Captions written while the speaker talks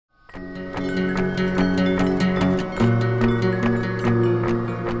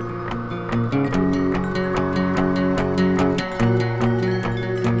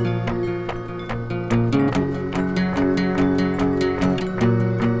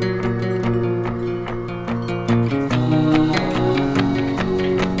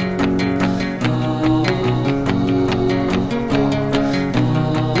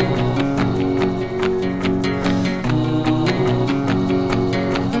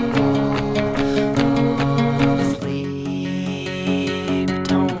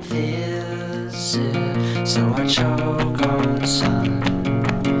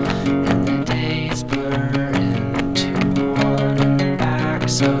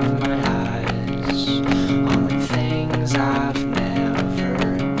of my eyes on the things I've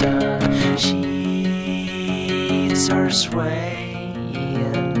never done. Sheets are swaying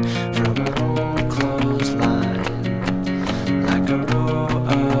from an old clothesline like a row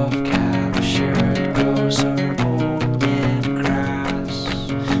of captured ghosts over old dead grass.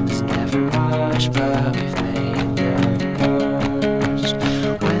 There's never much, but we've made the most.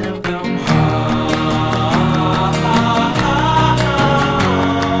 Welcome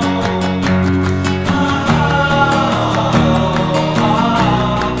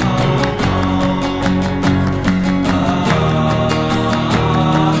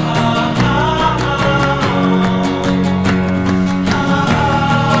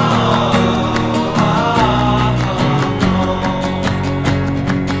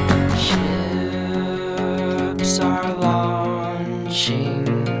are launching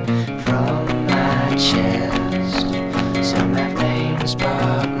from my chest. Some have names,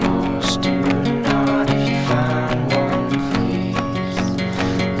 but most do not. If you find one, please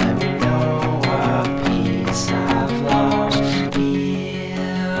let me know what piece I've lost.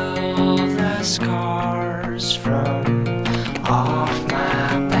 Heal the scars from off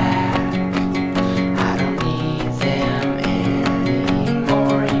my back. I don't need them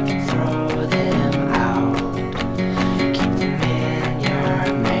anymore. You can throw them out. Keep them in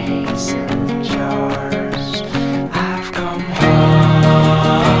your mason